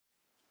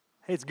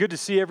Hey, it's good to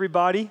see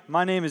everybody.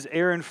 My name is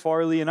Aaron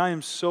Farley, and I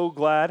am so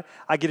glad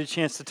I get a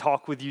chance to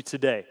talk with you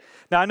today.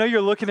 Now, I know you're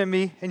looking at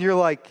me, and you're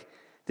like,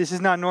 this is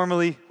not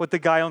normally what the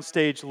guy on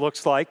stage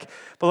looks like,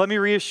 but let me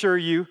reassure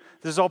you,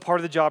 this is all part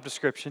of the job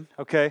description,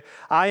 okay?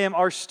 I am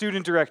our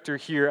student director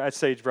here at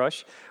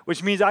Sagebrush,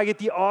 which means I get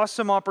the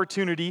awesome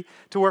opportunity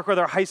to work with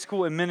our high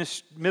school and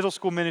middle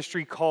school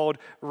ministry called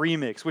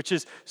Remix, which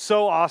is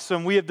so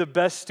awesome. We have the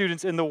best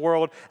students in the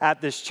world at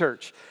this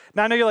church.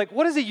 Now, I know you're like,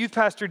 what does a youth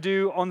pastor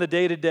do on the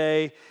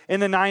day-to-day,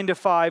 in the 9 to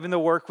 5, in the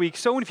work week?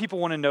 So many people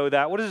want to know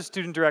that. What does a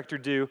student director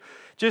do?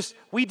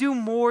 We do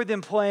more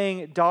than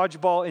playing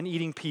dodgeball and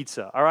eating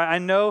pizza, all right? I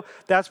know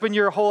that's been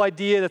your whole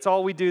idea. That's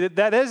all we do.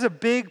 That is a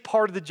big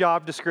part of the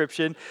job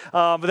description,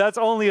 but that's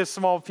only a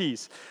small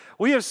piece.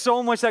 We have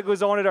so much that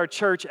goes on at our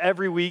church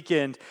every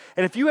weekend.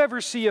 And if you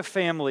ever see a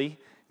family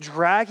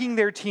dragging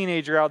their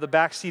teenager out of the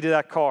back seat of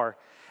that car,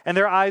 and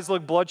their eyes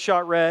look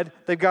bloodshot red,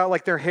 they've got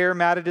like their hair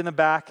matted in the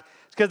back,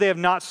 it's because they have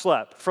not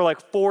slept for like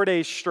 4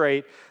 days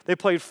straight. They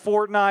played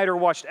Fortnite or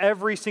watched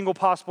every single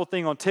possible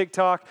thing on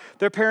TikTok.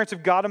 Their parents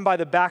have got them by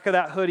the back of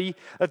that hoodie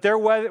that they're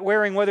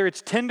wearing, whether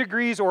it's 10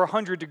 degrees or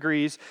 100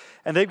 degrees,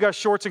 and they've got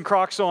shorts and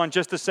Crocs on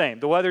just the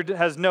same. The weather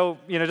has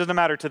doesn't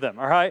matter to them,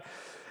 all right?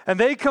 And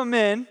they come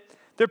in,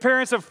 their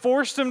parents have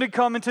forced them to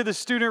come into the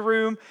student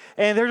room,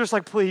 and they're just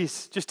like,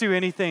 please, just do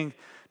anything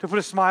to put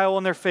a smile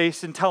on their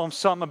face and tell them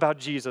something about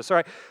Jesus, all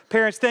right?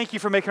 Parents, thank you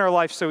for making our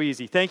life so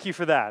easy. Thank you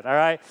for that, all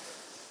right?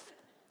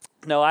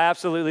 No, I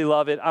absolutely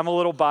love it. I'm a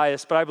little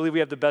biased, but I believe we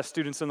have the best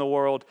students in the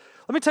world.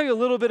 Let me tell you a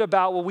little bit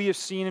about what we have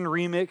seen in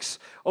Remix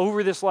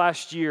over this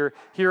last year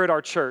here at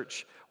our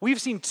church.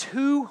 We've seen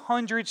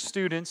 200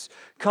 students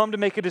come to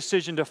make a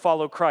decision to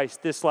follow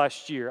Christ this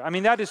last year. I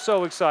mean, that is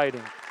so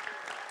exciting.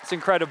 It's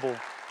incredible.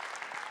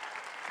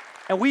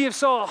 And we have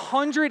saw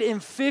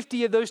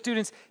 150 of those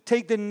students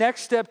take the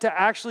next step to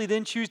actually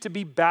then choose to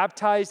be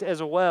baptized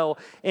as well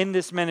in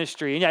this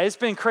ministry. And yeah, it's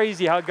been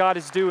crazy how God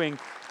is doing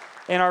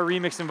in our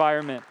Remix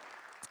environment.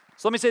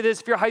 So let me say this,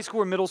 if you're a high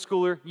school or middle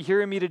schooler, you're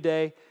hearing me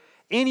today,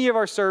 any of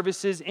our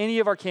services, any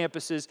of our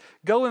campuses,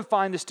 go and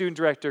find the student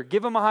director.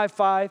 Give them a high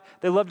five.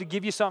 They love to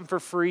give you something for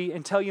free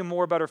and tell you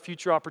more about our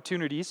future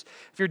opportunities.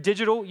 If you're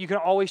digital, you can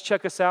always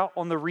check us out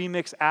on the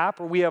Remix app,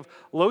 where we have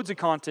loads of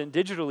content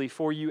digitally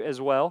for you as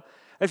well.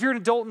 If you're an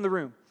adult in the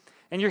room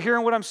and you're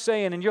hearing what I'm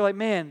saying and you're like,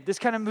 man, this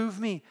kind of moved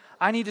me.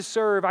 I need to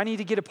serve. I need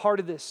to get a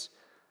part of this.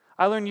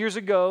 I learned years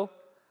ago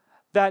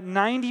that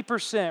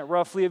 90%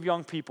 roughly of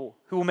young people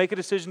who will make a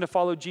decision to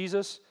follow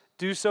Jesus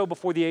do so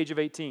before the age of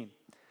 18.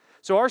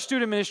 So our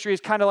student ministry is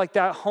kind of like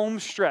that home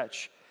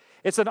stretch.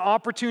 It's an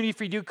opportunity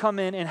for you to come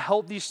in and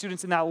help these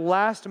students in that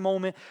last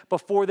moment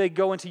before they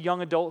go into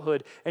young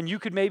adulthood, and you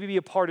could maybe be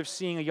a part of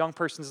seeing a young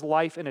person's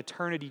life and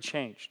eternity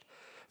changed.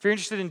 If you're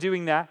interested in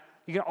doing that,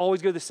 you can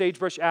always go to the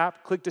Sagebrush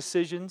app, click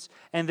Decisions,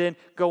 and then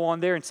go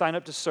on there and sign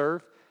up to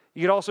serve.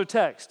 You can also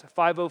text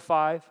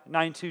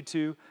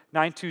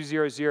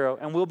 505-922-9200,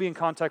 and we'll be in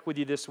contact with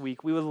you this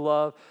week. We would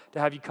love to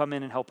have you come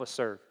in and help us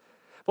serve.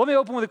 But let me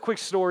open with a quick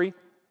story.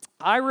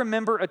 I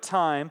remember a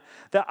time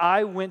that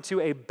I went to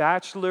a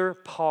bachelor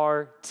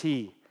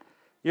party.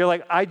 You're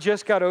like, I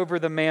just got over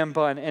the man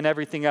bun and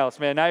everything else,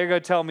 man. Now you're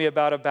going to tell me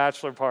about a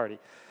bachelor party.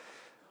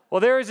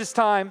 Well, there was this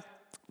time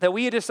that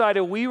we had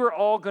decided we were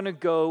all going to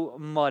go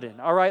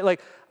mudding, all right?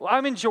 Like,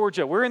 I'm in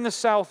Georgia. We're in the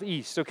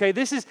southeast, okay?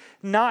 This is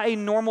not a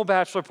normal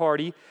bachelor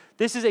party.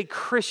 This is a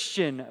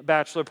Christian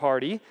bachelor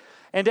party.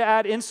 And to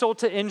add insult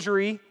to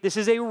injury, this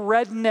is a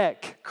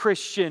redneck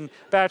Christian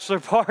bachelor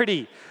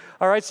party,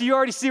 all right? So you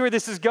already see where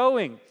this is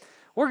going.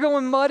 We're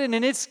going mudding,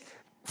 and it's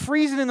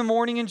freezing in the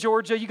morning in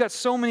Georgia. You got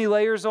so many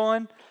layers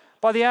on.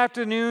 By the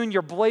afternoon,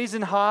 you're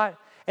blazing hot,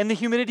 and the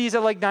humidity is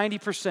at like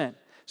 90%.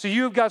 So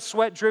you've got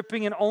sweat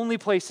dripping in only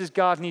places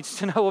God needs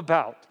to know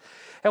about.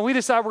 And we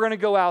decide we're going to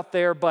go out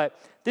there, but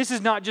this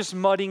is not just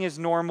mudding as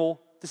normal.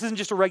 This isn't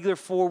just a regular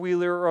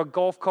four-wheeler or a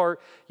golf cart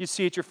you'd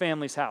see at your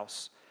family's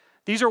house.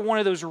 These are one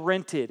of those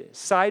rented,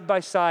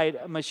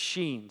 side-by-side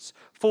machines,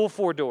 full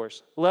four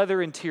doors,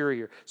 leather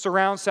interior,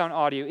 surround sound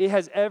audio. It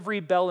has every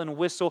bell and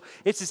whistle.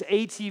 It's this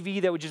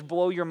ATV that would just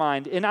blow your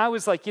mind. And I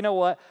was like, you know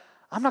what?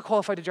 I'm not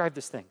qualified to drive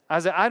this thing.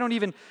 I don't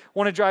even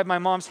want to drive my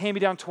mom's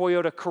hand-me-down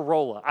Toyota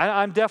Corolla.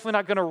 I'm definitely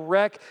not going to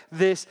wreck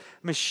this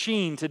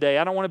machine today.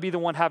 I don't want to be the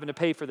one having to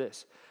pay for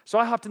this. So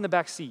I hopped in the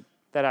back seat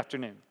that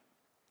afternoon.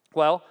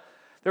 Well,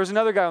 there was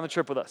another guy on the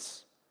trip with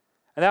us.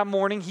 And that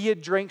morning, he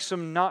had drank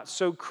some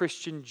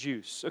not-so-Christian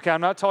juice. Okay,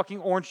 I'm not talking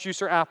orange juice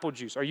or apple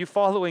juice. Are you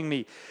following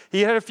me?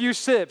 He had a few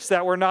sips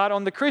that were not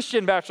on the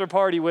Christian bachelor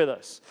party with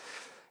us.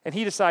 And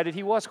he decided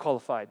he was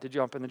qualified to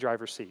jump in the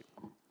driver's seat.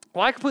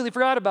 Well, I completely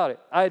forgot about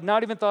it. I had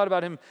not even thought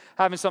about him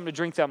having something to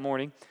drink that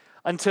morning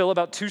until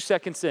about 2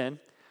 seconds in,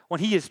 when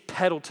he is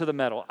pedal to the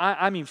metal.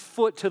 I mean,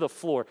 foot to the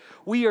floor.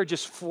 We are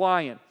just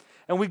flying.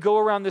 And we go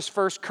around this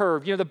first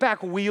curve. You know, the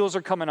back wheels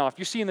are coming off.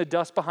 You're seeing the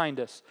dust behind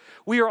us.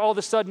 We are all of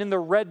a sudden in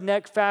the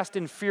Redneck Fast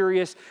and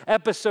Furious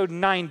episode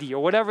 90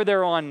 or whatever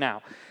they're on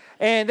now.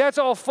 And that's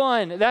all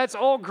fun. That's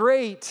all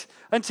great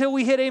until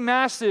we hit a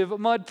massive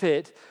mud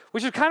pit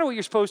which is kind of what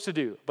you're supposed to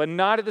do, but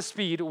not at the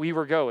speed we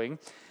were going.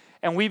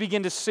 And we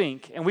begin to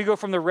sink, and we go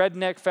from the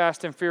redneck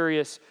Fast and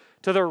Furious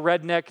to the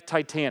redneck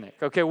Titanic.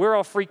 Okay, we're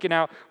all freaking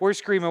out, we're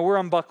screaming, we're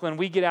unbuckling,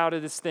 we get out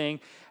of this thing.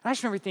 And I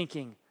just remember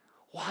thinking,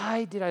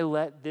 why did I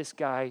let this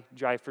guy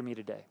drive for me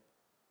today?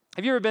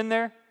 Have you ever been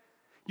there?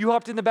 You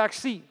hopped in the back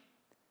seat,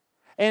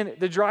 and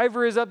the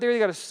driver is up there, they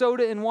got a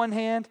soda in one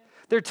hand,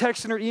 they're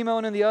texting or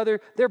emailing in the other,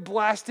 they're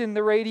blasting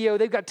the radio,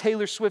 they've got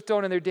Taylor Swift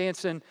on and they're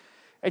dancing.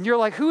 And you're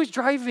like, who is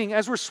driving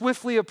as we're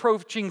swiftly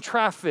approaching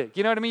traffic?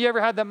 You know what I mean? You ever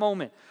had that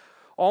moment?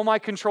 All my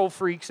control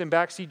freaks and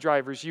backseat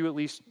drivers, you at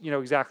least know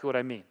exactly what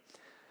I mean.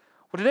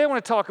 Well, today I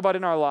want to talk about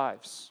in our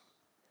lives,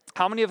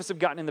 how many of us have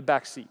gotten in the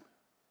backseat?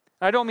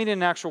 I don't mean in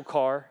an actual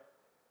car.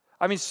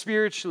 I mean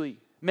spiritually,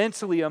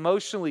 mentally,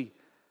 emotionally.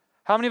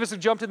 How many of us have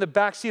jumped in the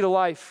backseat of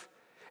life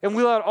and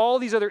we allowed all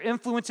these other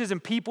influences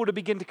and people to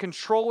begin to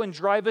control and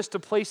drive us to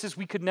places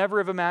we could never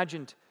have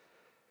imagined?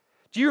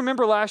 Do you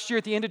remember last year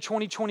at the end of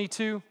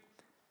 2022?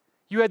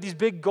 You had these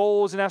big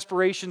goals and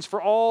aspirations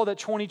for all that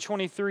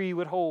 2023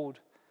 would hold.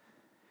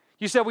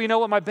 You said, well, you know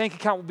what? My bank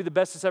account will be the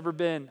best it's ever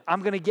been.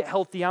 I'm going to get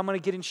healthy. I'm going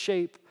to get in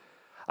shape.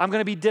 I'm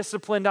going to be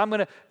disciplined. I'm going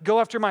to go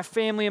after my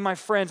family and my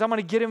friends. I'm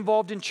going to get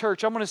involved in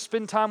church. I'm going to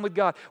spend time with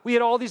God. We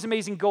had all these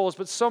amazing goals,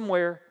 but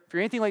somewhere, if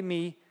you're anything like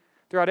me,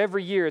 throughout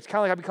every year, it's kind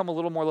of like I become a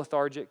little more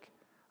lethargic.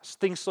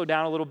 Things slow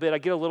down a little bit. I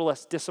get a little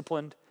less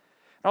disciplined.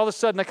 And all of a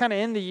sudden, I kind of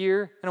end the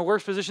year in a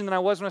worse position than I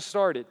was when I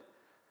started.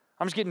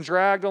 I'm just getting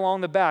dragged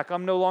along the back.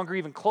 I'm no longer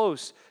even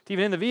close to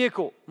even in the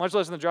vehicle, much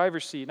less in the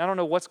driver's seat. And I don't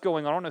know what's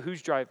going on. I don't know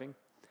who's driving.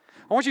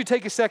 I want you to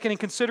take a second and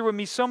consider with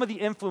me some of the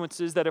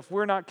influences that, if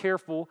we're not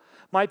careful,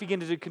 might begin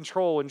to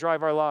control and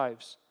drive our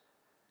lives.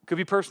 It could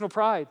be personal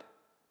pride,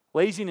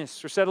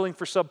 laziness, or settling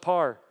for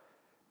subpar,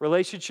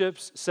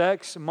 relationships,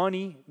 sex,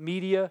 money,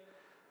 media,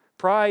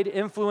 pride,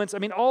 influence. I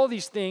mean, all of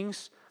these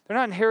things, they're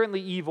not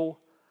inherently evil,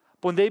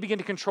 but when they begin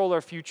to control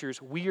our futures,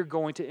 we are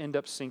going to end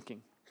up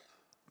sinking.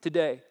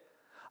 Today,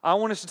 I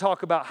want us to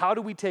talk about how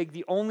do we take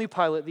the only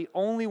pilot, the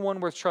only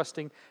one worth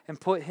trusting, and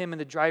put him in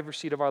the driver's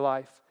seat of our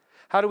life.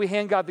 How do we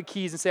hand God the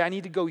keys and say, I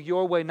need to go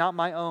your way, not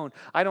my own.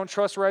 I don't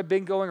trust where I've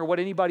been going or what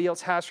anybody else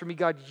has for me.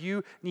 God,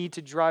 you need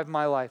to drive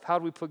my life. How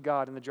do we put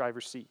God in the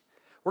driver's seat?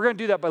 We're going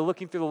to do that by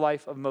looking through the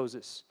life of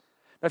Moses.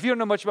 Now, if you don't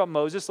know much about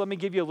Moses, let me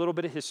give you a little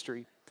bit of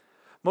history.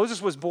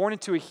 Moses was born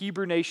into a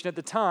Hebrew nation at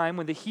the time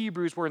when the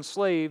Hebrews were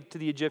enslaved to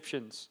the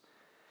Egyptians.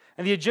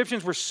 And the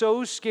Egyptians were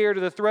so scared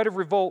of the threat of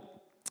revolt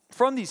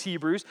from these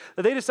Hebrews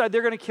that they decided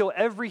they're going to kill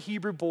every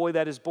Hebrew boy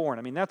that is born.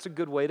 I mean, that's a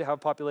good way to have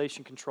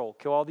population control.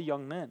 Kill all the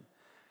young men.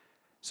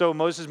 So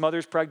Moses' mother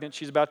is pregnant.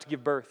 She's about to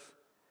give birth.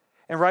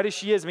 And right as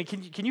she is, I mean,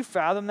 can you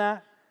fathom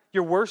that?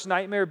 Your worst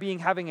nightmare being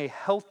having a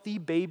healthy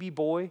baby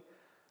boy.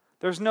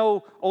 There's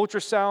no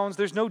ultrasounds.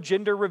 There's no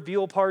gender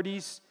reveal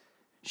parties.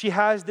 She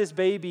has this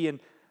baby, and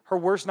her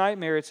worst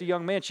nightmare, it's a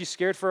young man. She's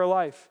scared for her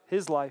life,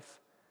 his life.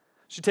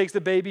 She takes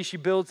the baby. She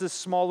builds this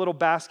small little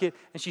basket,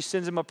 and she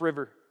sends him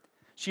upriver.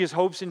 She has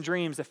hopes and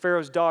dreams that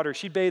Pharaoh's daughter,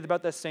 she'd bathe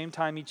about that same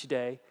time each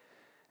day.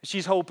 And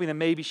she's hoping that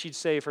maybe she'd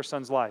save her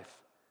son's life.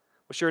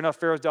 Well, sure enough,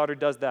 Pharaoh's daughter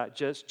does that,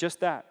 just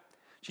that.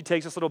 She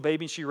takes this little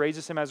baby and she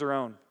raises him as her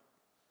own.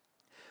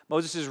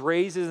 Moses is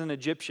raised as an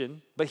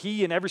Egyptian, but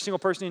he and every single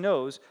person he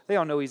knows, they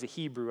all know he's a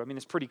Hebrew. I mean,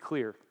 it's pretty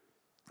clear.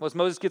 Well, as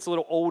Moses gets a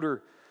little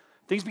older,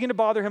 things begin to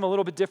bother him a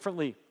little bit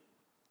differently.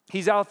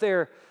 He's out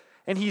there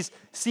and he's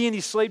seeing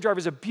these slave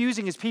drivers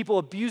abusing his people,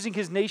 abusing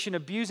his nation,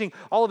 abusing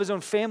all of his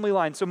own family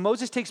line. So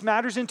Moses takes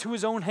matters into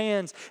his own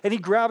hands and he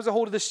grabs a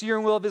hold of the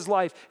steering wheel of his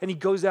life and he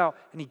goes out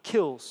and he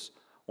kills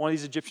one of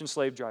these Egyptian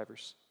slave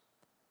drivers.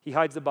 He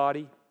hides the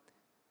body,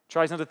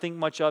 tries not to think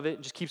much of it,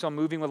 and just keeps on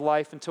moving with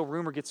life until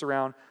rumor gets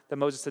around that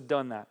Moses had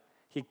done that.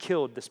 He had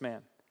killed this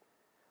man.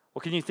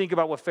 Well, can you think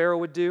about what Pharaoh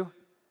would do?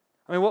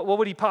 I mean, what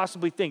would he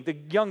possibly think? The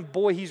young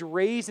boy he's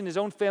raised in his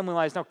own family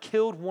line has now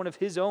killed one of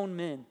his own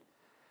men.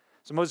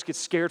 So Moses gets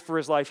scared for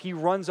his life. He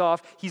runs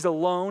off. He's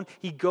alone.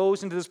 He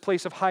goes into this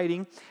place of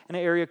hiding in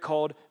an area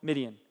called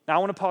Midian. Now, I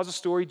want to pause the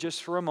story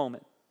just for a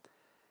moment.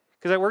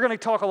 Because we're going to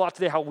talk a lot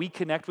today how we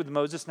connect with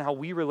Moses and how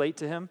we relate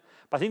to him.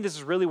 But I think this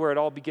is really where it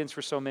all begins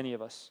for so many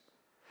of us.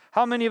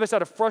 How many of us,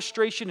 out of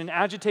frustration and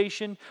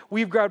agitation,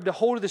 we've grabbed a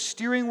hold of the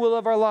steering wheel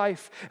of our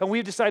life and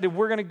we've decided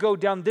we're going to go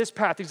down this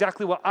path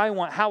exactly what I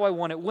want, how I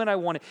want it, when I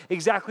want it,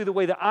 exactly the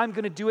way that I'm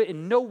going to do it,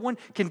 and no one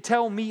can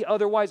tell me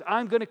otherwise.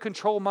 I'm going to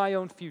control my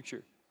own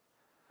future.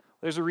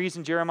 There's a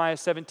reason Jeremiah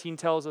 17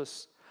 tells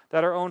us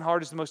that our own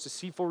heart is the most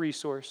deceitful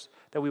resource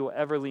that we will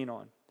ever lean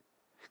on.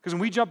 Because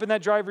when we jump in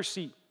that driver's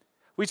seat,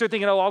 we start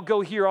thinking, oh, I'll go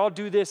here, I'll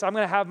do this, I'm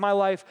going to have my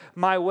life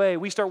my way.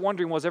 We start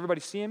wondering, well, is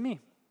everybody seeing me?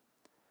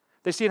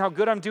 They're seeing how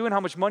good I'm doing, how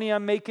much money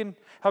I'm making,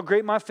 how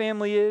great my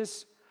family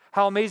is,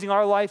 how amazing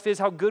our life is,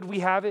 how good we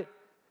have it.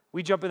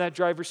 We jump in that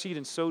driver's seat,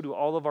 and so do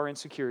all of our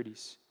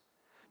insecurities.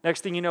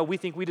 Next thing you know, we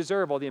think we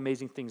deserve all the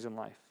amazing things in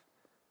life.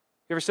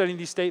 You ever studied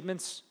these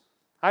statements?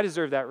 I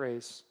deserve that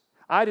raise.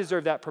 I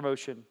deserve that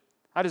promotion.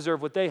 I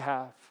deserve what they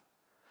have.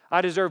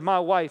 I deserve my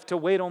wife to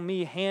wait on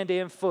me hand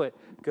and foot.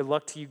 Good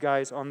luck to you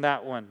guys on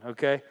that one,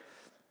 okay?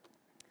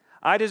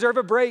 I deserve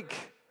a break.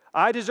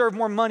 I deserve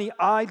more money.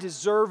 I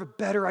deserve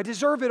better. I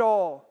deserve it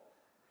all.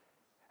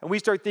 And we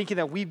start thinking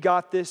that we've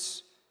got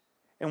this.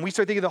 And we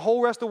start thinking the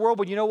whole rest of the world,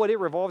 but you know what? It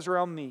revolves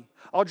around me.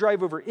 I'll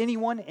drive over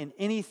anyone and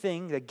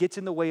anything that gets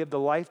in the way of the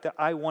life that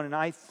I want and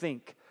I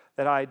think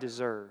that I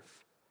deserve.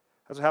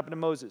 That's what happened to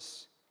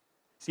Moses.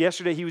 See,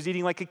 yesterday he was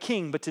eating like a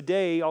king, but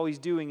today all he's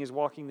doing is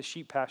walking the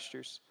sheep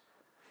pastures.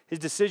 His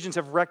decisions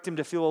have wrecked him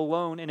to feel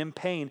alone and in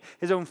pain.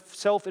 His own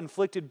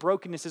self-inflicted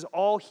brokenness is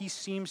all he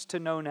seems to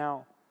know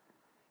now.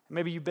 And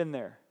maybe you've been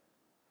there.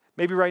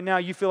 Maybe right now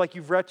you feel like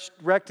you've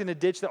wrecked in a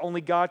ditch that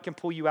only God can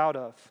pull you out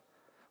of.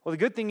 Well, the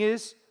good thing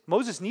is,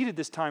 Moses needed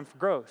this time for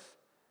growth.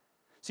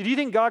 See, do you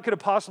think God could have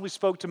possibly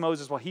spoke to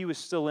Moses while he was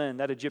still in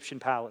that Egyptian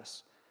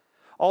palace?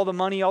 All the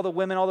money, all the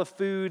women, all the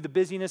food, the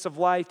busyness of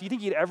life. Do you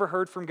think he'd ever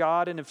heard from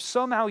God? And if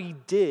somehow he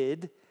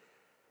did,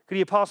 could he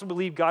have possibly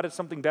believed God had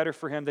something better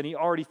for him than he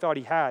already thought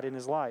he had in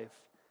his life?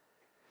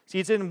 See,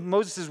 it's in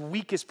Moses'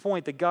 weakest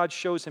point that God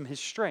shows him his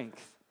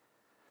strength.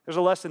 There's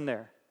a lesson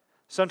there.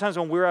 Sometimes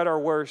when we're at our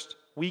worst,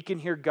 we can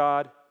hear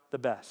God the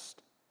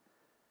best.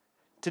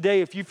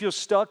 Today, if you feel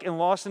stuck and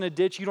lost in a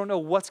ditch, you don't know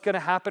what's going to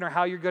happen or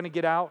how you're going to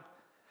get out,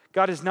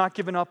 God has not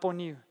given up on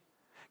you.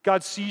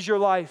 God sees your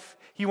life.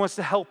 He wants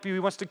to help you. He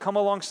wants to come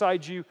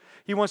alongside you.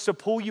 He wants to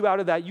pull you out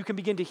of that. You can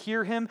begin to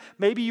hear him.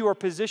 Maybe you are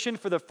positioned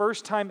for the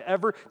first time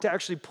ever to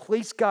actually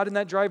place God in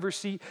that driver's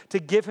seat, to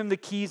give him the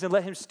keys and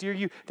let him steer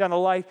you down the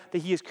life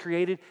that he has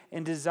created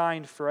and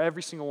designed for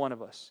every single one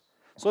of us.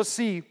 So let's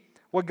see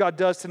what God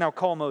does to now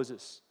call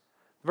Moses.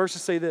 The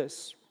verses say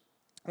this.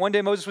 One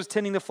day Moses was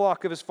tending the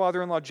flock of his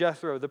father-in-law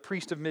Jethro, the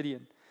priest of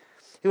Midian.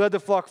 He led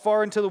the flock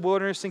far into the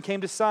wilderness and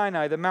came to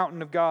Sinai, the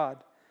mountain of God.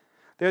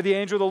 There the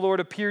angel of the Lord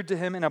appeared to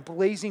him in a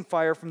blazing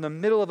fire from the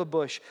middle of a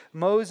bush.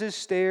 Moses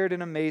stared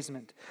in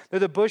amazement. Though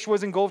the bush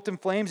was engulfed in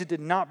flames, it did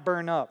not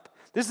burn up.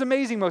 This is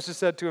amazing, Moses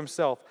said to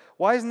himself.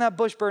 Why isn't that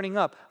bush burning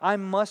up? I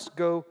must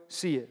go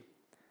see it.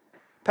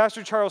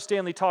 Pastor Charles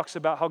Stanley talks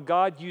about how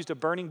God used a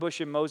burning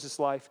bush in Moses'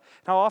 life,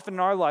 and how often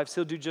in our lives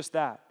he'll do just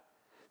that.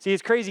 See,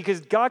 it's crazy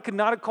because God could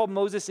not have called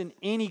Moses in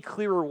any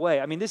clearer way.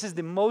 I mean, this is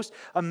the most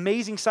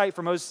amazing sight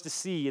for Moses to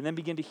see and then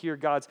begin to hear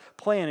God's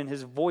plan and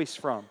his voice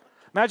from.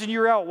 Imagine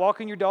you're out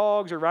walking your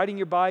dogs or riding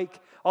your bike.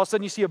 All of a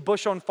sudden you see a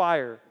bush on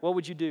fire. What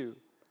would you do?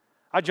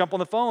 I'd jump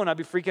on the phone. I'd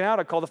be freaking out.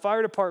 I'd call the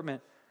fire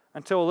department.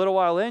 Until a little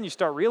while in, you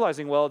start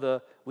realizing, well,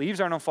 the leaves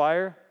aren't on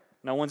fire.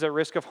 No one's at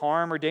risk of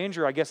harm or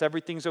danger. I guess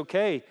everything's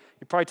okay.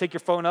 You probably take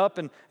your phone up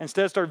and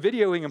instead start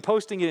videoing and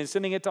posting it and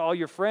sending it to all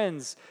your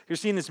friends. You're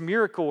seeing this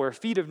miracle or a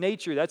feat of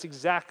nature. That's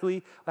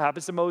exactly what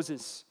happens to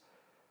Moses.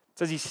 It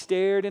says he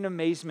stared in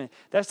amazement.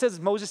 That says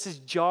Moses'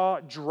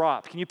 jaw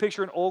dropped. Can you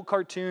picture an old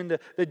cartoon,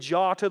 the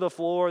jaw to the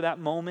floor, that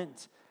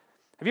moment?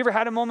 Have you ever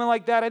had a moment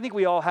like that? I think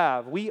we all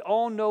have. We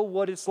all know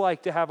what it's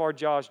like to have our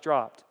jaws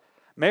dropped.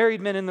 Married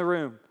men in the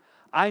room,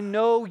 I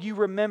know you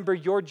remember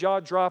your jaw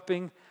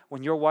dropping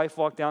when your wife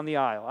walked down the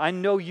aisle. I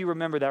know you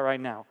remember that right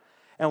now.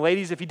 And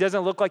ladies, if he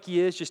doesn't look like he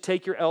is, just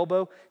take your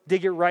elbow,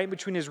 dig it right in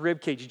between his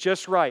rib cage,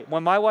 just right.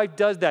 When my wife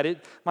does that,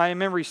 my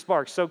memory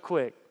sparks so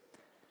quick.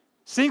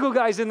 Single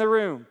guys in the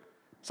room,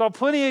 saw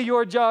plenty of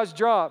your jaws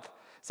drop.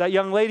 So that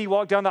young lady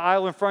walked down the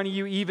aisle in front of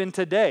you even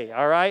today,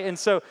 all right? And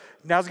so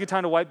now's a good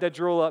time to wipe that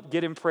drool up,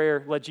 get in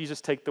prayer, let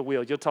Jesus take the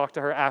wheel. You'll talk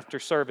to her after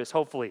service,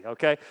 hopefully,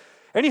 okay?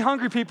 Any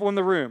hungry people in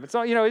the room? It's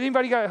not,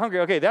 anybody got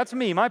hungry? Okay, that's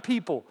me, my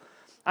people.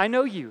 I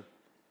know you.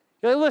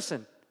 Hey,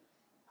 listen,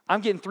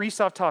 I'm getting 3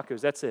 soft tacos,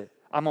 that's it.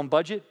 I'm on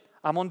budget,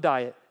 I'm on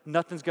diet.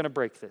 Nothing's going to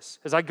break this.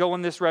 As I go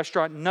in this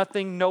restaurant,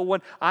 no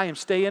one, I am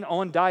staying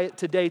on diet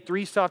today.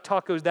 3 soft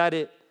tacos, that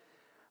it.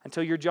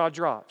 Until your jaw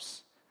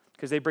drops.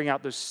 Because they bring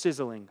out those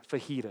sizzling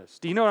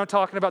fajitas. Do you know what I'm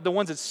talking about? The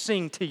ones that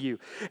sing to you.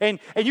 And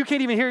you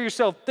can't even hear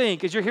yourself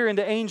think as you're hearing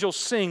the angels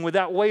sing with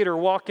that waiter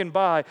walking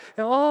by.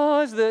 And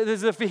as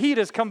the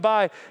fajitas come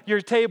by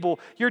your table,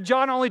 your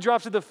jaw not only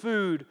drops at the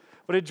food,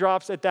 but it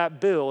drops at that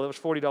bill that was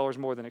 $40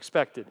 more than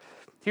expected.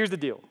 Here's the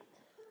deal.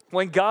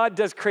 When God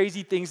does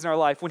crazy things in our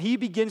life, when he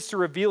begins to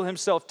reveal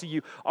himself to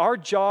you, our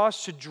jaws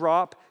should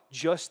drop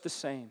just the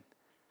same.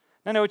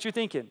 I know what you're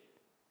thinking.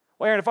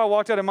 Well, Aaron, if I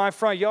walked out of my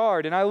front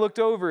yard and I looked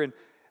over and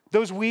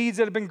those weeds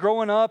that have been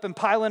growing up and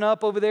piling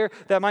up over there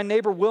that my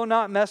neighbor will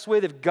not mess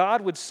with, if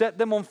God would set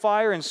them on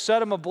fire and set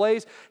them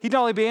ablaze, he'd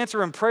not only be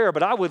answering prayer,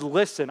 but I would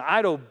listen.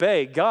 I'd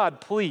obey.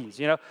 God, please,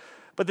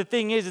 But the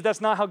thing is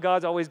that's not how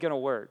God's always going to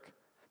work.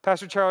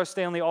 Pastor Charles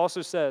Stanley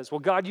also says, well,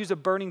 God used a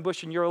burning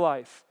bush in your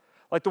life.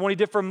 Like the one he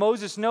did for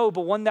Moses, no,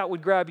 but one that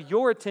would grab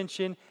your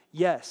attention,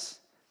 yes.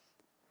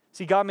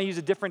 See, God may use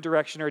a different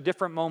direction or a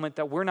different moment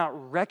that we're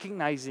not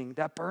recognizing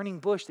that burning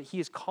bush that he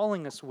is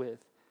calling us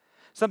with.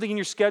 Something in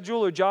your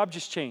schedule or job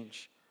just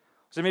changed.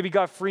 So maybe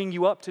God freeing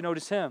you up to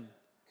notice him.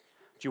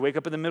 Did you wake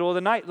up in the middle of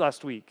the night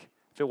last week?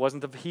 If it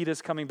wasn't the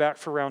fajitas coming back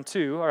for round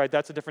 2, all right,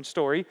 that's a different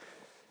story.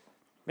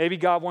 Maybe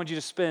God wanted you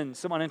to spend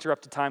some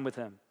uninterrupted time with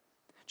him.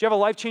 Did you have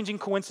a life-changing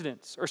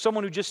coincidence or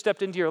someone who just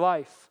stepped into your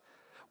life?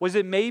 Was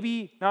it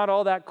maybe not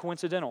all that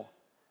coincidental?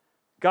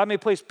 God may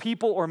place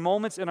people or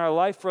moments in our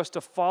life for us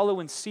to follow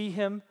and see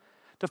him,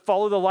 to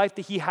follow the life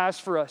that he has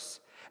for us.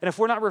 And if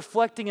we're not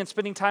reflecting and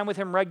spending time with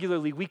him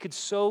regularly, we could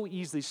so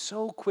easily,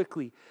 so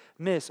quickly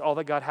miss all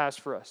that God has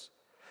for us.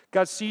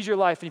 God sees your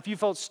life, and if you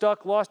felt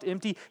stuck, lost,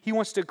 empty, he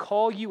wants to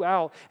call you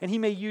out, and he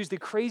may use the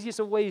craziest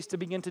of ways to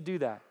begin to do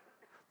that.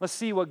 Let's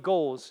see what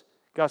goals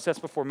God sets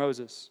before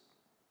Moses.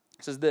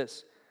 It says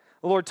this,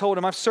 the Lord told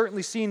him, I've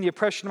certainly seen the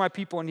oppression of my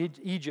people in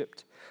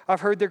Egypt.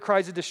 I've heard their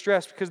cries of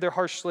distress because they're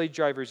harsh slave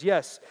drivers.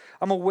 Yes,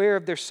 I'm aware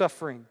of their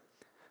suffering.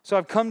 So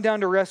I've come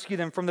down to rescue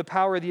them from the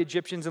power of the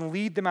Egyptians and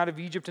lead them out of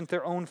Egypt into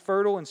their own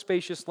fertile and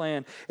spacious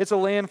land. It's a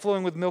land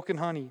flowing with milk and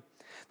honey.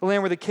 The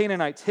land where the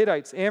Canaanites,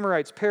 Hittites,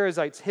 Amorites,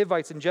 Perizzites,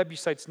 Hivites, and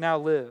Jebusites now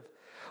live.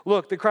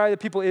 Look, the cry of the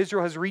people of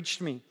Israel has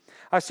reached me.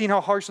 I've seen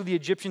how harshly the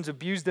Egyptians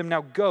abused them.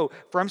 Now go,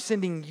 for I'm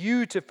sending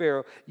you to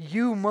Pharaoh.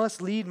 You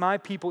must lead my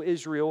people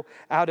Israel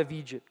out of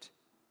Egypt.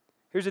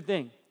 Here's the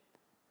thing.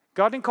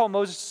 God didn't call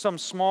Moses to some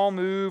small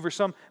move or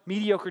some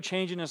mediocre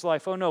change in his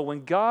life. Oh no,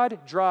 when God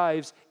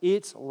drives,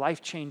 it's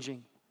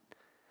life-changing.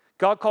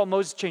 God called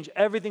Moses to change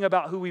everything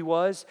about who he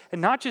was, and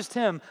not just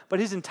him,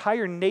 but his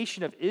entire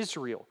nation of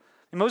Israel.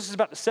 And Moses is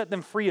about to set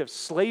them free of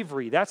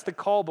slavery. That's the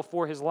call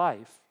before his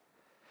life.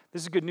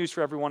 This is good news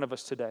for every one of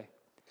us today.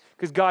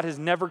 Because God has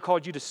never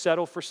called you to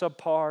settle for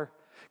subpar.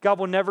 God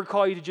will never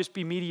call you to just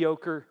be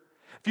mediocre.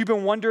 If you've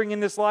been wondering in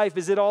this life,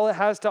 is it all it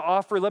has to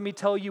offer? Let me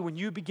tell you, when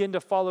you begin to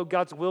follow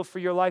God's will for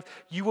your life,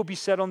 you will be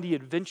set on the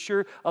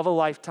adventure of a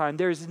lifetime.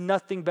 There is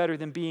nothing better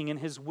than being in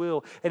his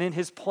will and in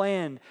his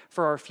plan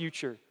for our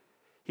future.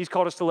 He's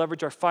called us to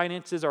leverage our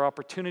finances, our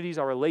opportunities,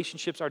 our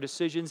relationships, our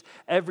decisions,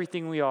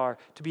 everything we are,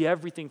 to be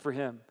everything for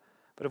him.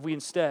 But if we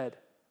instead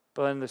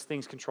let those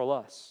things control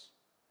us.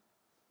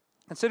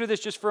 Consider this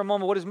just for a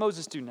moment. What does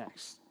Moses do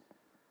next?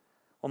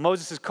 Well,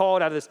 Moses is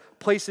called out of this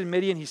place in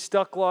Midian. He's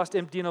stuck, lost,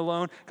 empty, and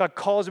alone. God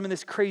calls him in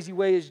this crazy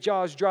way. His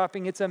jaw is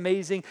dropping. It's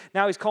amazing.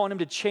 Now he's calling him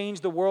to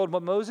change the world.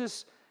 But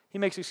Moses, he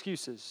makes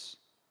excuses.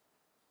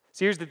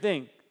 See, here's the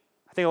thing.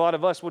 I think a lot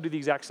of us will do the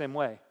exact same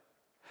way.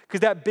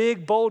 Because that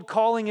big, bold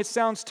calling, it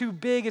sounds too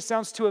big. It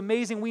sounds too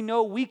amazing. We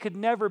know we could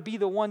never be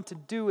the one to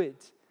do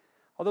it.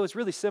 Although it's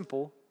really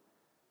simple.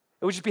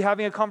 It would just be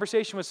having a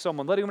conversation with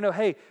someone, letting them know,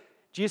 hey,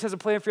 Jesus has a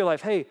plan for your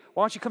life. Hey,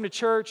 why don't you come to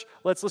church?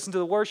 Let's listen to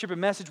the worship and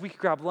message. We could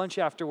grab lunch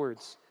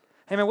afterwards.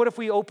 Hey, man, what if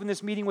we open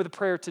this meeting with a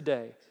prayer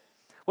today?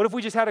 What if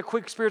we just had a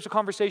quick spiritual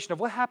conversation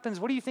of what happens?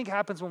 What do you think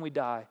happens when we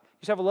die? You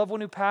just have a loved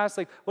one who passed?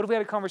 Like, what if we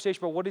had a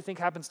conversation about what do you think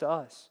happens to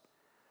us?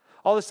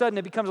 All of a sudden,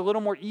 it becomes a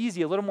little more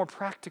easy, a little more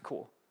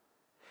practical.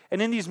 And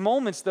in these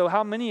moments, though,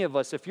 how many of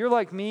us, if you're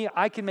like me,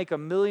 I can make a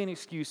million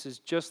excuses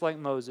just like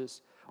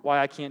Moses why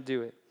I can't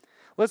do it.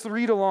 Let's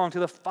read along to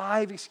the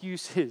 5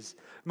 excuses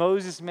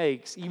Moses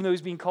makes, even though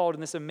he's being called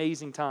in this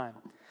amazing time.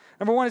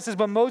 Number 1, it says,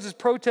 but Moses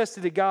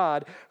protested to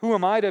God, who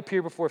am I to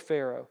appear before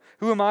Pharaoh?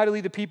 Who am I to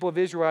lead the people of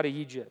Israel out of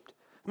Egypt?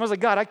 And I was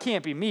like, God, I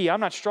can't be me. I'm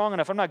not strong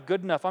enough. I'm not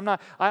good enough.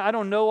 I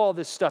don't know all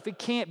this stuff. It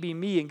can't be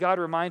me. And God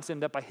reminds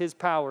him that by his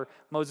power,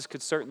 Moses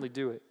could certainly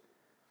do it.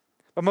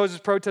 But Moses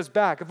protests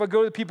back. If I go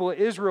to the people of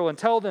Israel and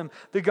tell them,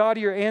 the God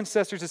of your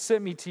ancestors has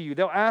sent me to you,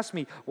 they'll ask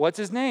me, what's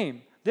his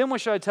name? Then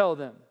what should I tell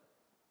them?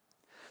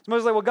 So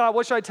Moses is like, well, God,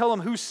 what should I tell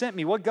them? Who sent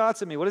me? What God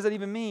sent me? What does that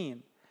even mean?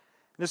 And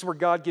this is where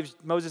God gives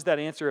Moses that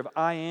answer of,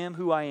 I am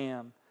who I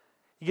am.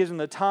 He gives him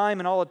the time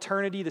and all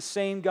eternity, the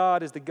same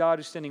God as the God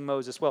who's sending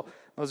Moses. Well,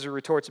 Moses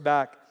retorts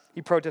back.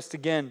 He protests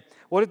again.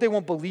 What if they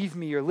won't believe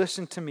me or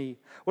listen to me?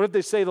 What if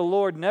they say the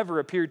Lord never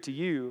appeared to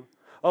you?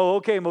 Oh,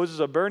 okay, Moses,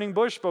 a burning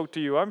bush spoke to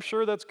you. I'm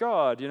sure that's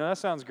God. You know, that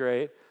sounds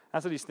great.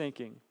 That's what he's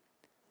thinking.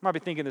 Might be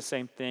thinking the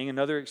same thing,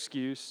 another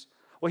excuse.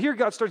 Well, here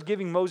God starts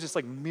giving Moses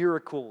like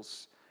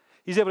miracles.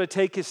 He's able to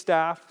take his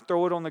staff,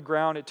 throw it on the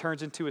ground, it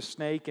turns into a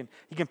snake, and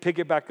he can pick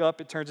it back up,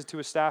 it turns into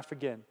a staff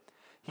again.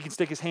 He can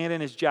stick his hand in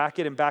his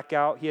jacket and back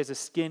out. He has a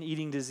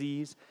skin-eating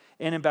disease,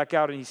 in and back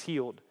out, and he's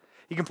healed.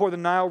 He can pour the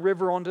Nile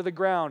River onto the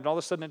ground, and all of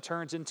a sudden it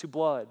turns into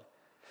blood.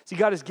 See,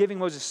 God is giving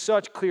Moses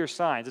such clear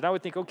signs, and I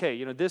would think,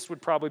 okay, this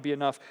would probably be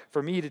enough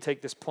for me to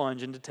take this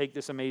plunge and to take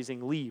this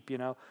amazing leap,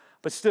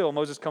 But still,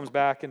 Moses comes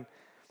back and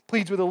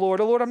pleads with the Lord.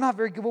 Oh, Lord, I'm not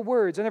very good with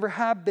words. I never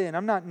have been.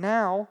 I'm not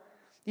now.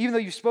 Even though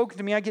you've spoken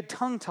to me, I get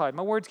tongue-tied.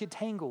 My words get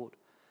tangled.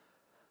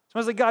 So I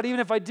was like, God,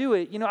 even if I do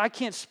it, I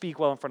can't speak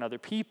well in front of other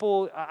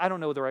people. I don't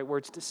know the right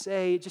words to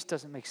say. It just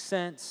doesn't make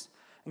sense.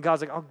 And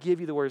God's like, I'll give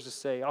you the words to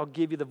say. I'll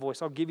give you the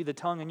voice. I'll give you the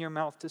tongue in your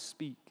mouth to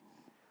speak.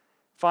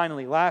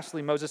 Finally,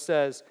 lastly, Moses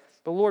says,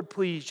 but Lord,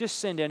 please, just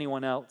send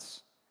anyone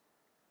else.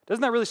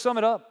 Doesn't that really sum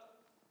it up?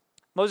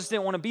 Moses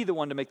didn't want to be the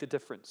one to make the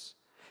difference.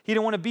 He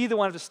didn't want to be the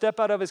one to step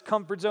out of his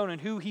comfort zone and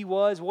who he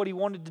was, what he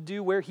wanted to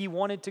do, where he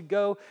wanted to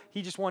go.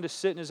 He just wanted to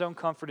sit in his own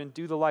comfort and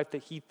do the life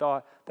that he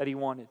thought that he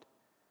wanted.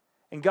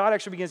 And God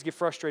actually begins to get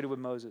frustrated with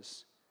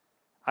Moses.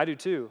 I do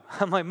too.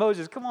 I'm like,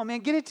 Moses, come on, man,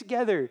 get it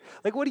together.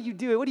 Like, what are you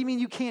doing? What do you mean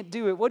you can't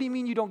do it? What do you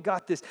mean you don't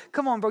got this?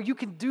 Come on, bro, you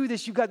can do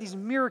this. You got these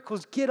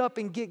miracles. Get up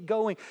and get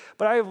going.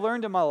 But I have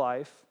learned in my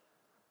life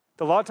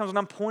that a lot of times when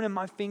I'm pointing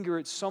my finger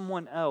at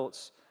someone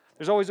else,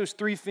 there's always those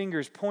 3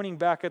 fingers pointing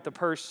back at the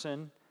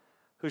person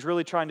who's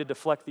really trying to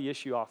deflect the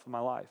issue off of my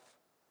life.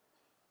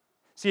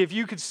 See, if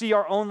you could see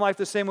our own life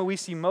the same way we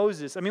see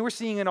Moses, we're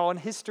seeing it all in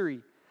history.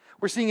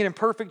 We're seeing it in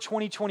perfect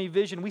 2020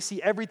 vision. We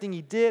see everything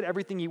he did,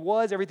 everything he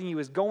was, everything he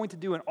was going to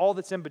do, and all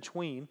that's in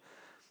between.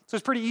 So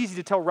it's pretty easy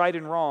to tell right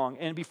and wrong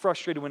and be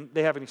frustrated when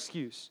they have an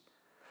excuse.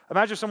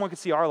 Imagine if someone could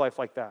see our life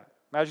like that.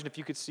 Imagine if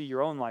you could see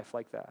your own life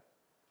like that.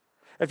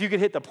 If you could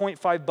hit the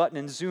 0.5 button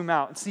and zoom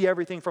out and see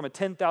everything from a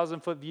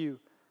 10,000-foot view,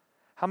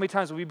 how many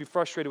times would we be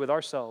frustrated with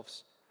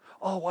ourselves?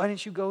 Oh, why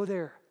didn't you go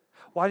there?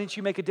 Why didn't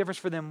you make a difference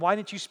for them? Why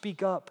didn't you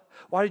speak up?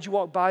 Why did you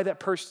walk by that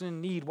person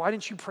in need? Why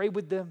didn't you pray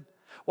with them?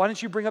 Why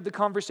didn't you bring up the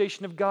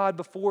conversation of God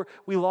before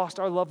we lost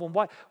our loved one?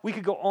 Why? We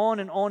could go on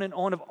and on and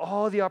on of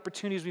all the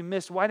opportunities we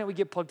missed. Why didn't we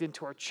get plugged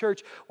into our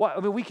church? Why? I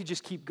mean, we could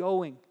just keep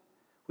going.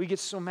 We get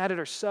so mad at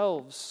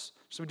ourselves,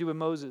 just like we do with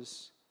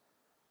Moses.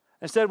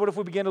 Instead, what if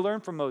we began to learn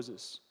from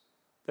Moses?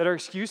 That our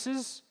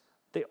excuses,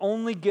 they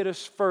only get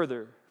us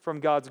further from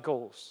God's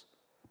goals.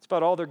 It's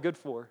about all they're good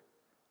for.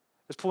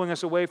 It's pulling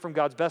us away from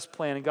God's best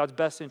plan and God's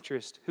best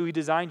interest, who he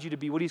designed you to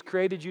be, what he's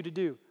created you to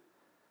do.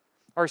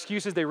 Our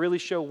excuses, they really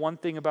show one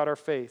thing about our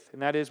faith,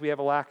 and that is we have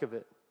a lack of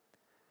it.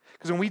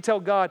 Because when we tell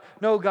God,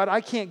 no, God,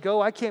 I can't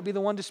go. I can't be the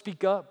one to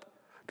speak up.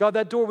 God,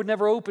 that door would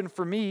never open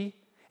for me.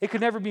 It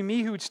could never be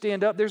me who would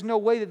stand up. There's no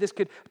way that this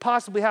could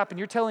possibly happen.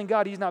 You're telling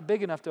God he's not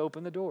big enough to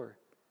open the door.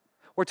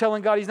 We're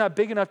telling God he's not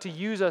big enough to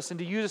use us and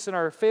to use us in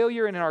our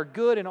failure and in our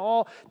good and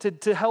all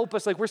to help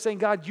us. Like we're saying,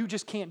 God, you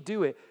just can't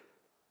do it.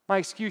 My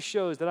excuse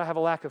shows that I have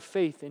a lack of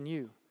faith in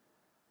you.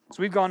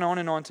 So we've gone on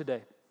and on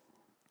today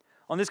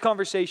on this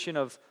conversation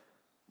of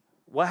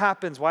what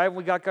happens? Why have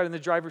we got God in the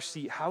driver's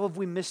seat? How have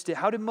we missed it?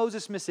 How did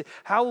Moses miss it?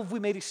 How have we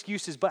made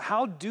excuses? But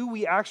how do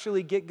we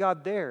actually get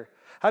God there?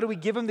 How do we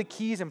give him the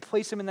keys and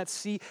place him in that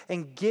seat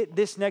and get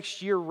this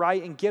next year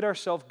right and get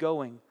ourselves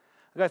going?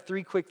 I got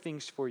 3 quick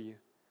things for you: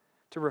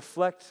 to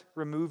reflect,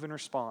 remove, and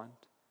respond.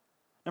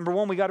 Number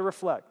 1, we got to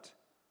reflect.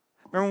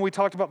 Remember when we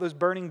talked about those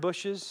burning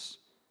bushes?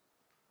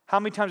 How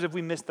many times have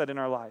we missed that in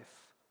our life?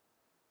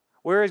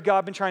 Where has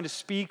God been trying to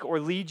speak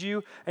or lead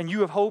you, and you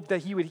have hoped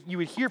that you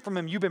would hear from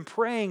him? You've been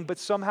praying, but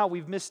somehow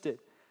we've missed it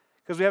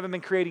because we haven't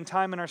been creating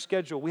time in our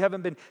schedule. We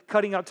haven't been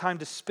cutting out time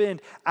to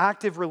spend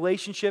active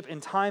relationship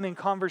and time in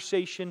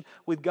conversation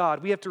with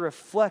God. We have to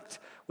reflect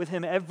with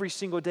him every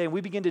single day, and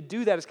we begin to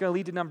do that. It's going to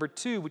lead to number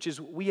 2, which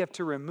is we have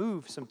to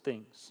remove some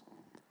things.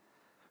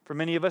 For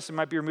many of us, it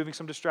might be removing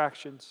some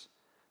distractions.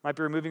 It might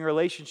be removing a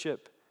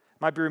relationship.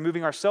 It might be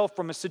removing ourselves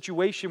from a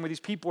situation where these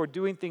people are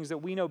doing things that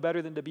we know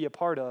better than to be a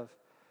part of.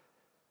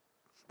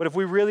 But if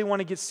we really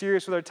want to get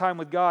serious with our time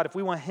with God, if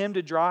we want him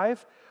to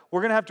drive, we're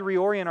going to have to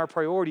reorient our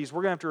priorities.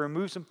 We're going to have to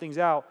remove some things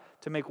out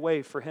to make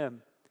way for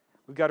him.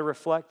 We've got to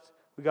reflect.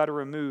 We've got to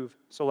remove.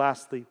 So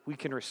lastly, we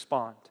can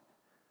respond.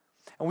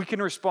 And we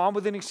can respond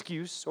with an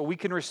excuse, or we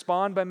can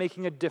respond by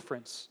making a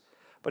difference.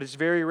 But it's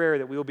very rare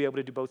that we will be able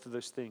to do both of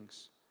those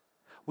things.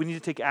 We need to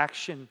take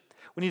action.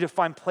 We need to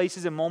find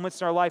places and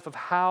moments in our life of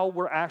how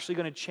we're actually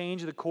going to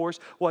change the course,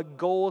 what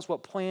goals,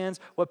 what plans,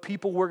 what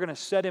people we're going to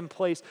set in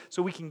place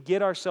so we can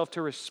get ourselves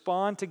to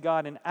respond to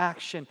God in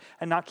action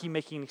and not keep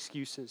making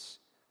excuses.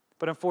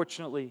 But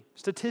unfortunately,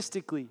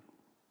 statistically,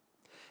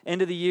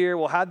 end of the year,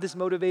 we'll have this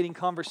motivating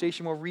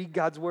conversation, we'll read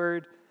God's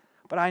word,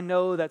 but I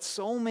know that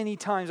so many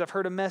times I've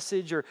heard a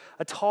message or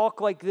a talk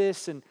like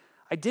this, and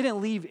I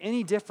didn't leave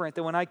any different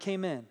than when I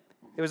came in.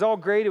 It was all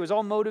great, it was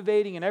all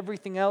motivating and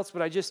everything else,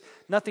 but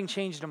nothing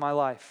changed in my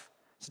life.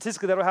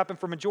 Statistically, that'll happen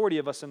for a majority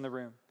of us in the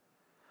room.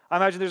 I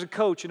imagine there's a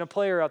coach and a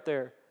player out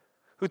there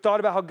who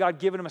thought about how God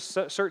given them a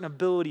certain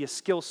ability, a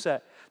skill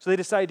set. So they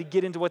decided to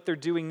get into what they're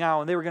doing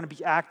now, and they were going to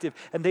be active,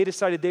 and they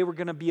decided they were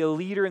going to be a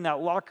leader in that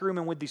locker room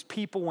and with these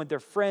people, with their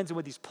friends, and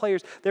with these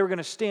players. They were going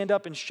to stand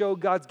up and show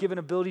God's given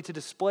ability to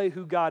display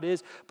who God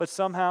is, but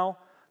somehow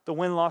the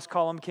win-loss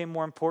column became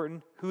more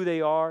important, who they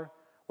are,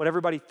 what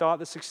everybody thought,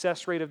 the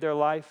success rate of their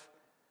life.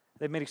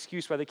 They've made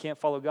excuse why they can't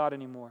follow God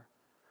anymore.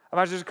 I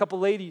imagine there's a couple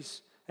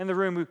ladies in the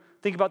room who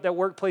think about that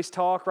workplace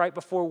talk right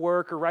before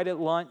work or right at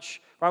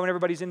lunch, right when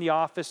everybody's in the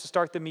office to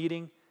start the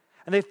meeting.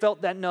 And they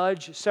felt that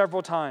nudge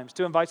several times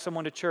to invite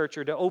someone to church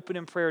or to open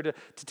in prayer, to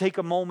take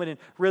a moment and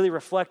really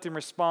reflect and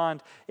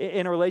respond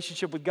in a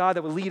relationship with God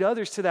that would lead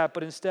others to that.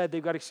 But instead,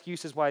 they've got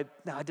excuses why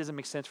it doesn't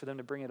make sense for them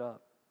to bring it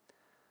up.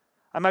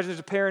 I imagine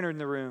there's a parent in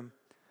the room,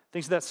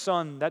 thinks of that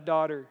son, that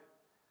daughter.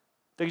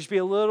 They could just be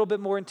a little bit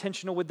more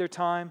intentional with their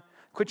time.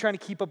 Quit trying to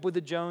keep up with the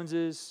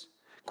Joneses.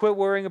 Quit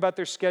worrying about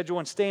their schedule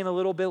and staying a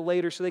little bit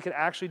later so they could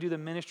actually do the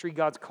ministry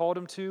God's called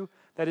them to.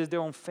 That is their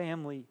own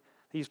family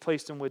that he's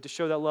placed them with to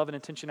show that love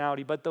and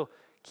intentionality. But they'll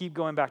keep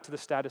going back to the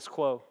status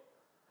quo.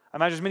 I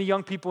imagine there's many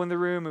young people in the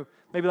room who,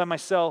 maybe like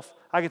myself,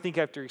 I can think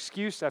after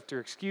excuse, after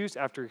excuse,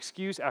 after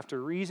excuse,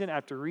 after reason,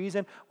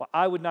 well,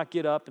 I would not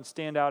get up and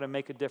stand out and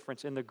make a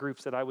difference in the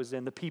groups that I was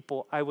in, the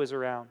people I was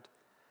around.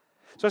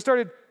 So I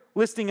started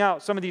listing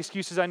out some of the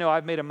excuses I know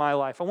I've made in my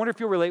life. I wonder if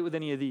you'll relate with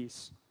any of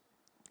these.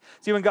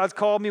 See, when God's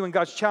called me, when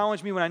God's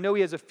challenged me, when I know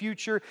he has a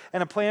future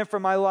and a plan for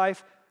my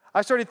life,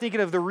 I started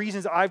thinking of the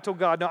reasons I've told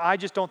God, no, I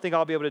just don't think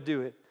I'll be able to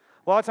do it.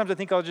 A lot of times I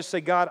think I'll just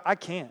say, God, I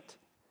can't.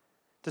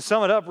 To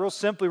sum it up real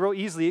simply, real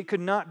easily, it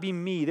could not be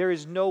me. There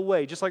is no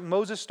way. Just like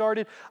Moses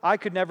started, I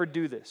could never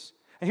do this.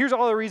 And here's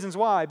all the reasons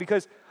why.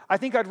 Because I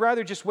think I'd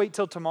rather just wait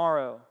till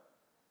tomorrow.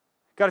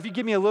 God, if you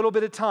give me a little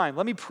bit of time,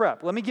 let me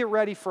prep. Let me get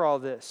ready for all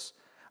this.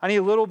 I need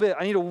a little bit.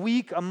 I need a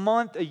week, a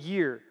month, a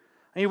year.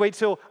 I need to wait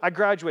till I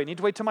graduate. I need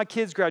to wait till my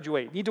kids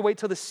graduate. I need to wait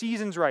till the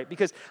season's right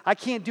because I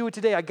can't do it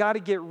today. I got to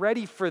get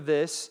ready for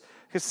this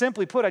because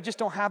simply put, I just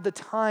don't have the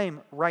time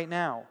right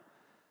now.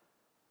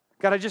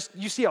 God,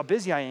 you see how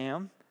busy I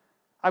am.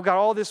 I've got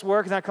all this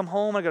work and I come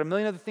home, I got a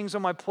million other things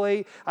on my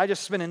plate. I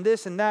just spending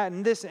this and that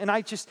and this, and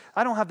I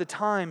don't have the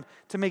time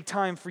to make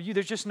time for you.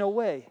 There's just no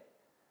way.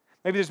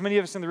 Maybe there's many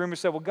of us in the room who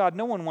said, well, God,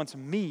 no one wants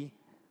me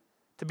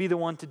to be the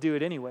one to do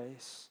it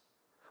anyways.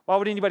 Why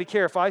would anybody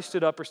care if I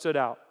stood up or stood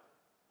out?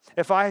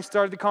 If I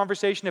started the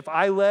conversation, if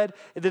I led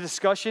the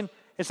discussion,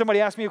 and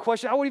somebody asked me a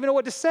question, I wouldn't even know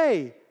what to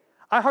say.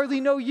 I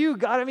hardly know you,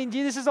 God. I mean,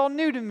 this is all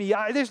new to me.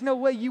 There's no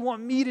way you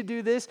want me to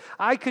do this.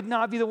 I could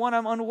not be the one.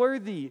 I'm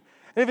unworthy.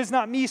 And if it's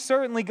not me,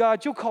 certainly,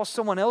 God, you'll call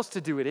someone else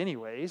to do it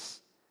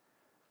anyways.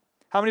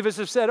 How many of us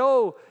have said,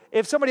 oh,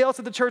 if somebody else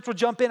at the church will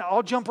jump in,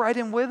 I'll jump right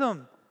in with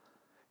them.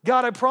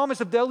 God, I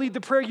promise if they'll lead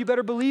the prayer, you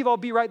better believe I'll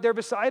be right there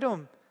beside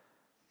them.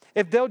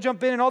 If they'll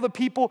jump in and all the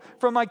people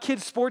from my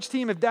kids' sports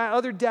team, if that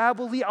other dad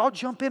will lead, I'll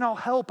jump in, I'll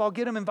help, I'll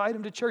get them, invite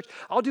them to church.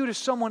 I'll do it if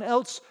someone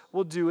else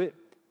will do it.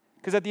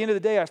 Because at the end of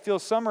the day, I feel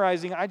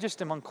summarizing, I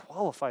just am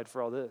unqualified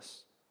for all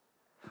this.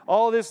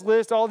 All this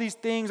list, all these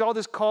things, all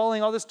this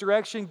calling, all this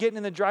direction, getting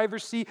in the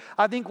driver's seat.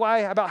 I think why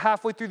about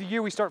halfway through the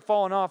year we start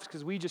falling off is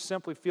because we just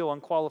simply feel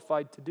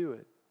unqualified to do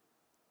it.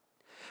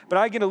 But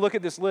I get to look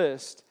at this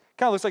list.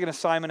 Kind of looks like an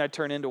assignment I'd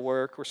turn into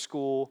work or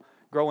school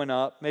growing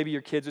up. Maybe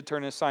your kids would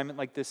turn an assignment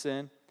like this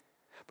in.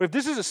 But if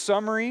this is a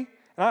summary,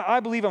 and I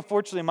believe,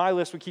 unfortunately, my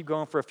list would keep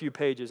going for a few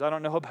pages. I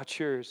don't know about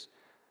yours,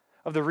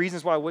 of the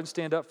reasons why I wouldn't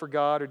stand up for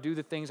God or do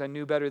the things I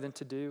knew better than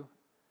to do.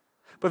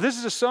 But if this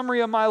is a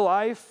summary of my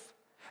life,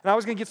 and I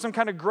was going to get some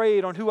kind of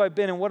grade on who I've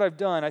been and what I've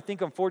done, I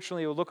think,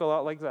 unfortunately, it would look a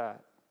lot like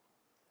that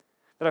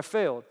I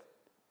failed.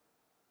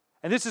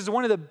 And this is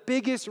one of the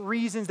biggest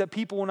reasons that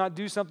people will not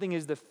do something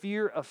is the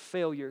fear of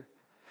failure.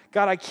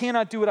 God, I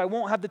cannot do it. I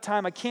won't have the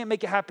time. I can't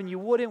make it happen. You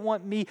wouldn't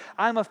want me.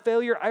 I'm a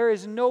failure. There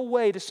is no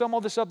way to sum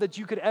all this up that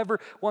you could ever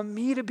want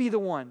me to be the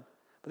one.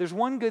 But there's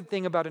one good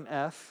thing about an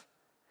F.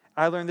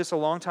 I learned this a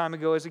long time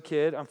ago as a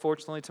kid,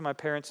 unfortunately to my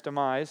parents'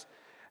 demise.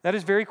 That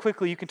is very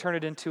quickly you can turn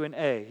it into an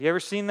A. You ever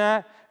seen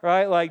that?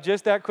 Right? Like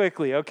just that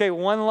quickly. Okay,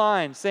 one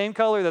line, same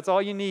color, that's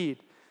all you need.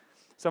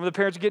 Some of the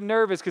parents are getting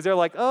nervous because they're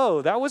like,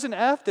 oh, that was an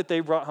F that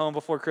they brought home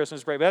before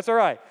Christmas break. But that's all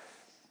right.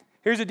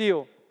 Here's the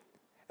deal.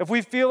 If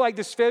we feel like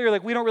this failure,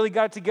 like we don't really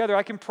got it together,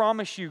 I can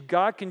promise you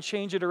God can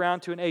change it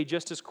around to an A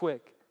just as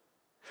quick.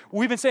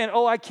 We've been saying,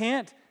 oh, I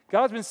can't.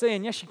 God's been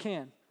saying, yes, you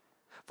can.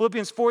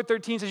 Philippians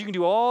 4:13 says you can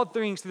do all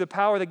things through the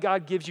power that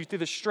God gives you, through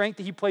the strength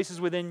that he places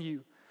within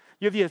you.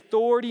 You have the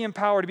authority and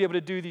power to be able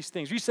to do these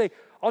things. You say,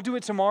 I'll do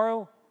it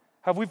tomorrow.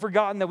 Have we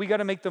forgotten that we got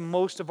to make the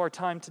most of our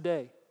time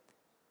today?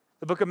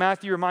 The book of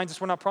Matthew reminds us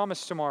we're not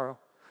promised tomorrow.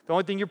 The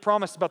only thing you're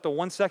promised is about the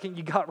 1 second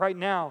you got right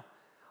now.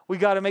 We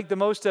got to make the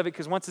most of it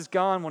because once it's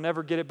gone, we'll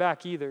never get it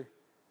back either.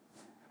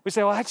 We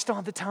say, well, I just don't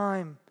have the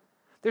time.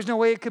 There's no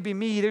way it could be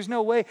me. There's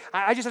no way.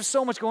 I just have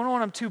so much going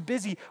on. I'm too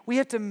busy. We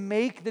have to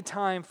make the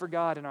time for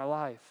God in our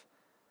life.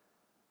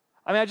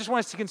 I mean, I just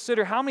want us to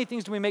consider how many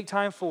things do we make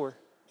time for?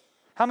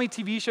 How many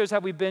TV shows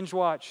have we binge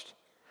watched?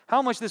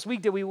 How much this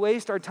week did we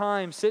waste our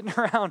time sitting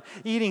around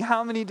eating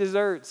how many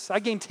desserts? I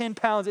gained 10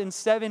 pounds in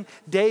 7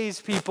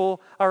 days,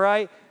 people, all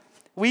right?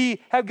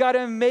 We have got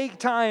to make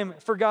time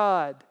for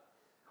God.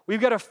 We've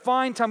got to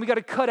find time. We've got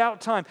to cut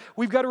out time.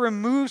 We've got to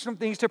remove some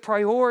things to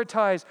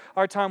prioritize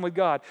our time with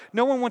God.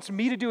 No one wants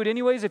me to do it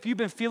anyways. If you've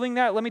been feeling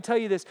that, let me tell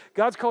you this.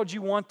 God's called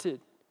you wanted.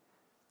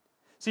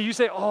 See, you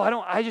say, oh,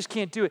 I just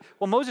can't do it.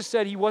 Well, Moses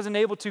said he wasn't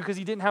able to because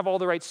he didn't have all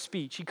the right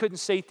speech. He couldn't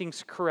say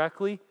things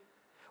correctly.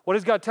 What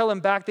does God tell him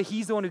back? That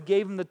he's the one who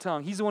gave him the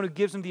tongue. He's the one who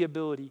gives him the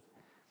ability.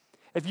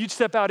 If you'd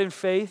step out in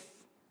faith,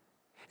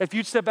 if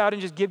you'd step out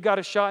and just give God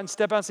a shot and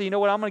step out and say, you know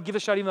what, I'm going to give it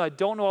a shot even though I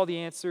don't know all the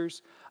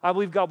answers, I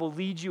believe God will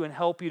lead you and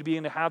help you to be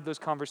able to have those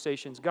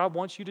conversations. God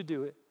wants you to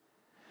do it.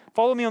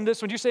 Follow me on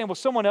this one. You're saying, well,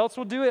 someone else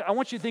will do it. I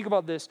want you to think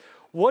about this.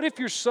 What if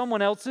you're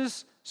someone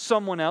else's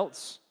someone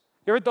else?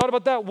 You ever thought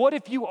about that? What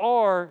if you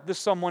are the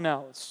someone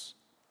else?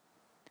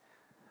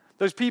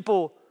 Those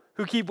people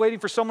who keep waiting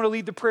for someone to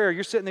lead the prayer.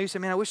 You're sitting there, you say,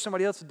 man, I wish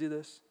somebody else would do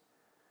this.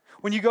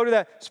 When you go to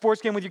that sports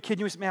game with your kid,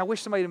 you say, man, I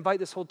wish somebody would invite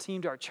this whole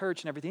team to our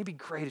church and everything. It'd be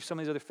great if some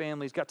of these other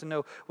families got to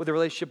know what the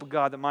relationship with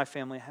God that my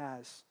family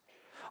has.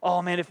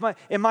 Oh, man,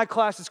 in my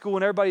class at school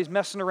when everybody's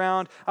messing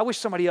around, I wish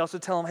somebody else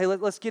would tell them, hey,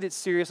 let's get it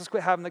serious. Let's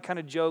quit having the kind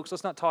of jokes.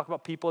 Let's not talk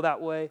about people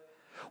that way.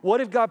 What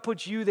if God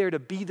puts you there to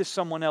be the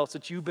someone else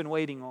that you've been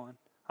waiting on?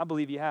 I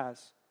believe he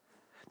has.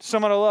 To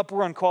sum it all up,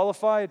 we're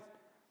unqualified.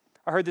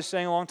 I heard this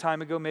saying a long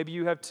time ago. Maybe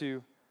you have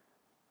too.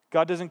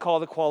 God doesn't call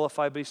the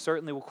qualified, but he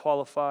certainly will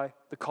qualify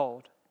the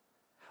called.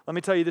 Let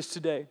me tell you this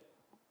today.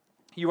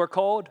 You are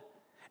called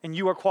and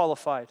you are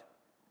qualified.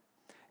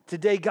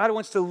 Today, God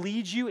wants to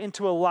lead you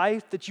into a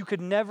life that you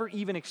could never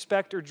even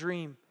expect or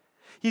dream.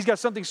 He's got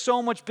something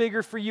so much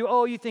bigger for you.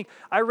 Oh, you think,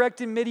 I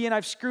wrecked in Midian,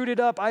 I've screwed it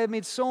up, I have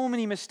made so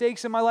many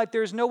mistakes in my life.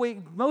 There's no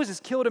way. Moses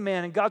killed a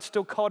man and God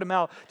still called him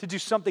out to do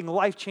something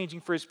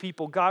life-changing for his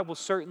people. God will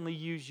certainly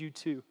use you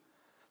too.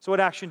 So what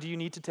action do you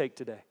need to take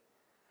today?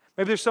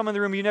 Maybe there's someone in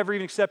the room, you never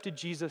even accepted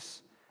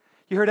Jesus.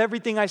 You heard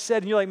everything I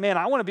said and you're like, man,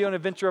 I want to be on an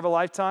adventure of a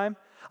lifetime.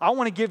 I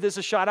want to give this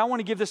a shot. I want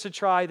to give this a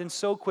try. Then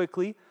so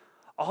quickly,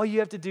 all you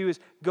have to do is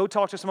go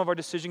talk to some of our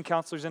decision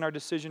counselors in our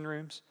decision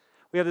rooms.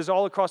 We have this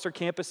all across our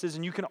campuses,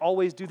 and you can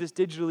always do this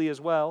digitally as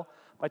well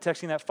by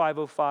texting that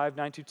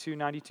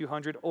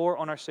 505-922-9200 or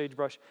on our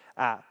Sagebrush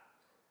app.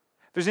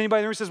 If there's anybody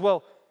in the room who says,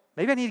 well,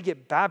 maybe I need to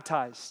get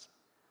baptized.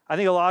 I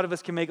think a lot of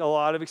us can make a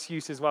lot of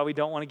excuses why we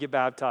don't want to get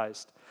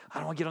baptized. I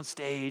don't want to get on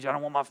stage. I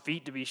don't want my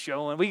feet to be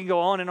showing. We can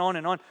go on and on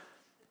and on.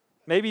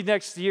 Maybe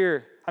next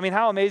year. I mean,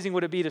 how amazing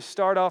would it be to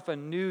start off a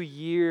new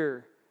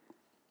year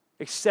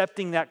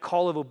accepting that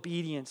call of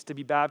obedience to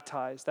be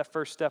baptized, that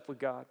first step with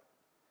God?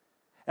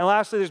 And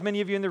lastly, there's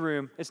many of you in the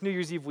room. It's New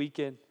Year's Eve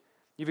weekend.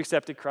 You've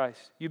accepted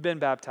Christ. You've been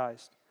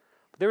baptized.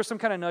 But there was some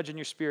kind of nudge in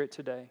your spirit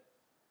today.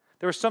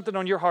 There was something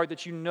on your heart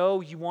that you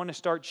know you want to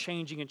start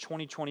changing in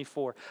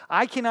 2024.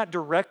 I cannot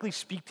directly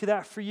speak to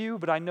that for you,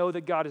 but I know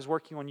that God is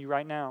working on you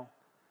right now.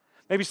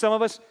 Maybe some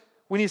of us,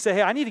 we need to say,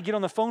 hey, I need to get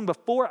on the phone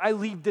before I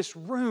leave this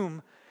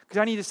room because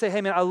I need to say,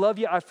 hey, man, I love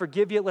you. I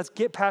forgive you. Let's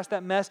get past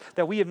that mess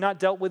that we have not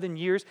dealt with in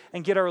years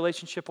and get our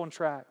relationship on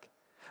track.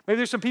 Maybe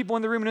there's some people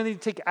in the room who need to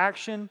take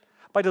action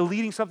by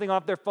deleting something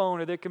off their phone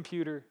or their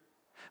computer.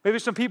 Maybe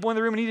there's some people in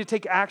the room who need to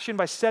take action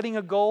by setting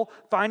a goal,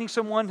 finding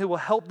someone who will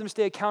help them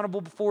stay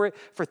accountable for it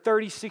for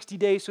 30, 60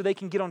 days so they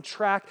can get on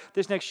track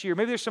this next year.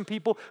 Maybe there's some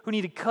people who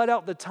need to cut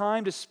out the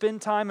time to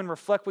spend time and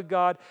reflect with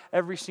God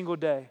every single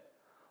day.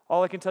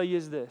 All I can tell you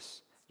is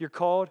this: you're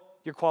called,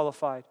 you're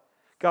qualified.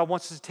 God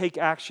wants us to take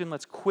action.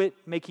 Let's quit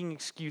making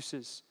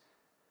excuses.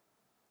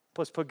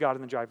 Let's put God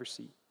in the driver's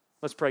seat.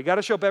 Let's pray. God,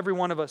 to show up every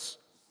one of us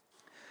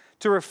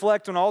to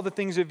reflect on all the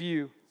things of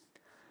you,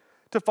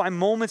 to find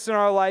moments in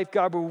our life,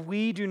 God, where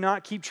we do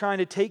not keep trying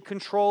to take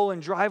control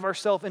and drive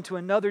ourselves into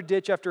another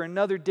ditch after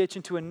another ditch,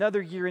 into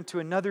another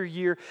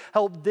year.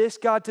 Help this,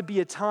 God, to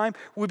be a time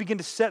where we begin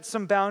to set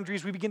some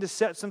boundaries, we begin to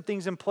set some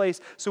things in place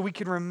so we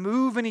can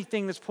remove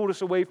anything that's pulled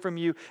us away from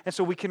you, and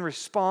so we can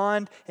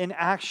respond in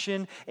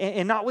action,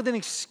 and not with an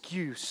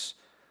excuse,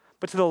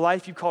 but to the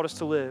life you've called us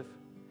to live.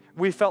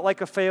 We felt like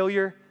a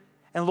failure,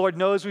 and Lord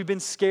knows we've been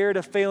scared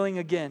of failing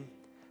again.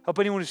 Help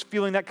anyone who's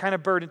feeling that kind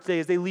of burden today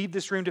as they leave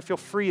this room to feel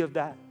free of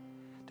that,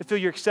 to feel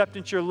your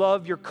acceptance, your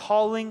love, your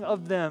calling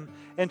of them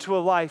into a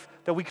life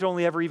that we could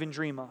only ever even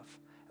dream of.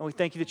 And we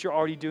thank you that you're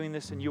already doing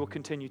this and you will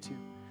continue to.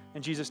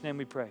 In Jesus' name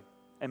we pray.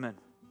 Amen.